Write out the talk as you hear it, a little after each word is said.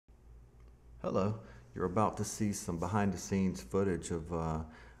Hello, you're about to see some behind the scenes footage of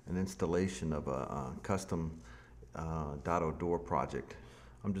an installation of a custom Dado Door project.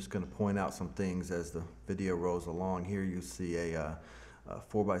 I'm just going to point out some things as the video rolls along. Here you see a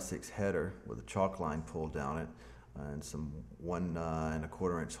 4x6 header with a chalk line pulled down it and some 1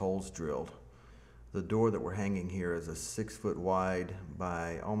 1/4 inch holes drilled. The door that we're hanging here is a 6 foot wide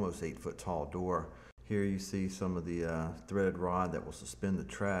by almost 8 foot tall door. Here you see some of the threaded rod that will suspend the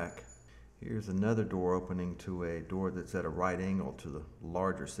track. Here's another door opening to a door that's at a right angle to the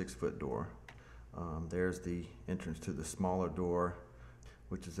larger 6 foot door. There's the entrance to the smaller door,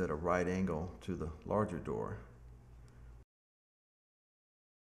 which is at a right angle to the larger door.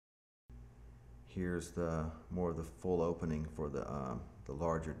 Here's more of the full opening for the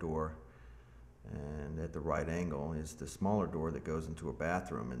larger door, and at the right angle is the smaller door that goes into a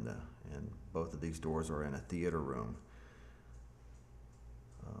bathroom, and both of these doors are in a theater room.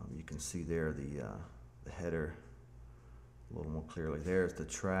 You can see there the header a little more clearly. There's the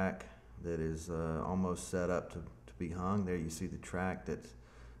track that is almost set up to be hung. There you see the track that's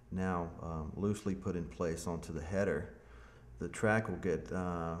now loosely put in place onto the header. The track will get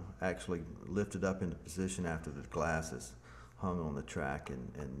actually lifted up into position after the glass is hung on the track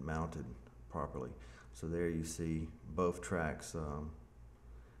and mounted properly. So there you see both tracks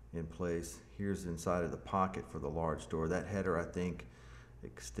in place. Here's inside of the pocket for the large door. That header, I think,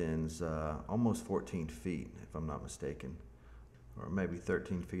 extends almost 14 feet, if I'm not mistaken, or maybe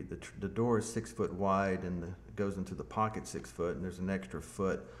 13 feet. The door is 6 foot wide, and it goes into the pocket 6 foot, and there's an extra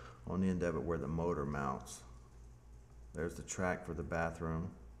foot on the end of it where the motor mounts. There's the track for the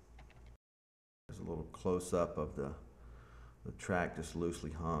bathroom. There's a little close-up of the track just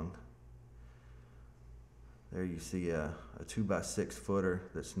loosely hung. There you see a 2x6 footer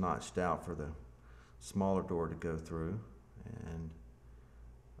that's notched out for the smaller door to go through, and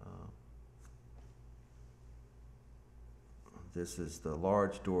this is the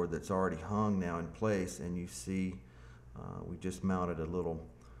large door that's already hung now in place, and you see we just mounted a little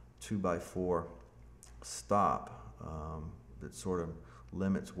 2x4 stop that sort of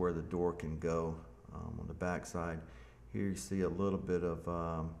limits where the door can go on the back side. Here you see a little bit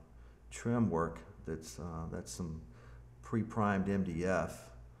of trim work that's some pre-primed MDF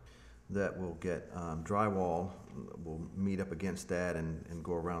that will get drywall will meet up against that and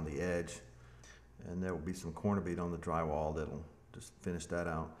go around the edge, and there will be some corner bead on the drywall that'll just finish that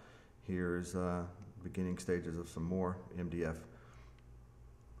out. Here's beginning stages of some more MDF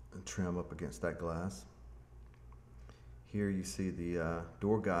trim up against that glass. Here you see the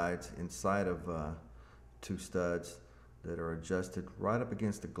door guides inside of 2 studs that are adjusted right up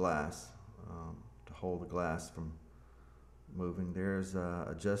against the glass to hold the glass from moving. There's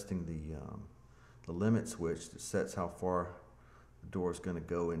adjusting the limit switch that sets how far the door is going to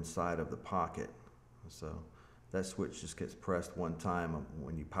go inside of the pocket. So that switch just gets pressed one time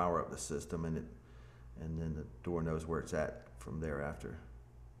when you power up the system, and then the door knows where it's at from thereafter.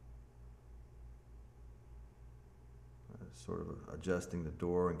 Sort of adjusting the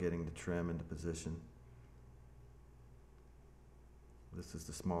door and getting the trim into position. This is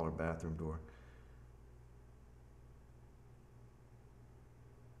the smaller bathroom door.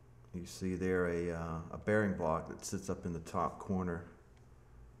 You see there a bearing block that sits up in the top corner.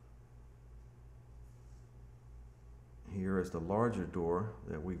 Here is the larger door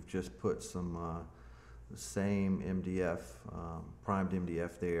that we've just put some the same MDF, primed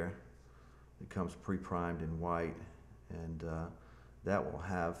MDF there. It comes pre-primed in white, and that will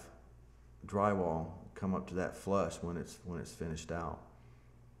have drywall come up to that flush when it's finished out.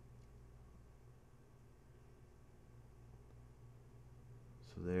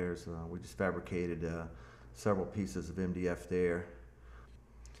 So there's we just fabricated several pieces of MDF there.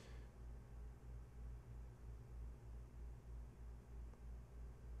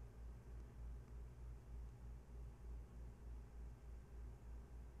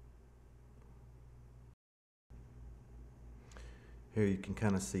 Here you can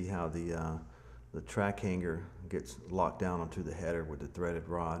kind of see how the track hanger gets locked down onto the header with the threaded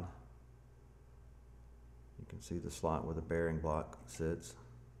rod. You can see the slot where the bearing block sits.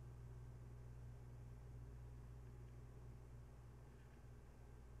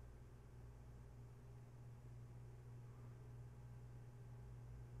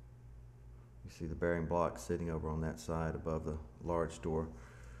 You see the bearing block sitting over on that side above the large door.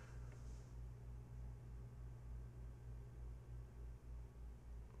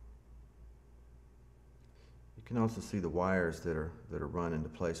 You can also see the wires that are run into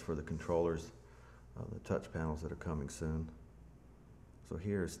place for the controllers, the touch panels that are coming soon. So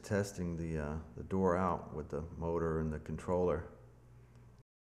here is testing the door out with the motor and the controller.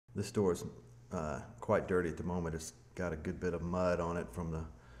 This door is quite dirty at the moment. It's got a good bit of mud on it from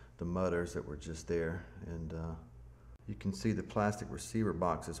the mudders that were just there. And you can see the plastic receiver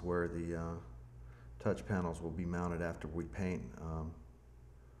boxes where the touch panels will be mounted after we paint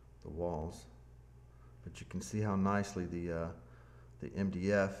the walls. But you can see how nicely the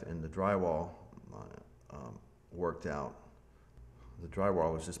MDF and the drywall worked out. The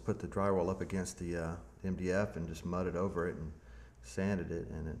drywall was just put the drywall up against the MDF and just mudded over it and sanded it,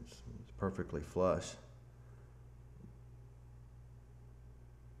 and it's perfectly flush.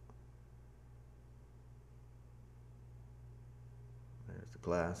 There's the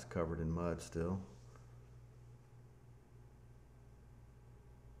glass covered in mud still.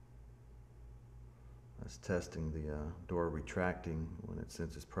 That's testing the door retracting when it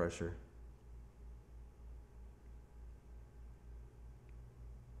senses pressure.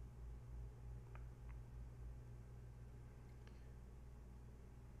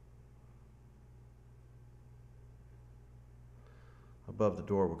 Above the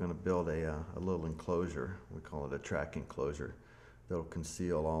door, we're going to build a little enclosure. We call it a track enclosure. That'll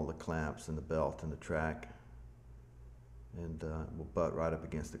conceal all the clamps and the belt and the track, and will butt right up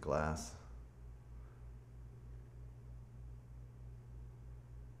against the glass.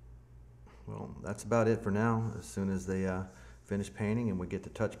 Well, that's about it for now. As soon as they finish painting and we get the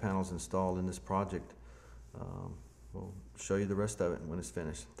touch panels installed in this project, we'll show you the rest of it when it's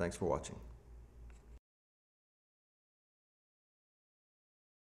finished. Thanks for watching.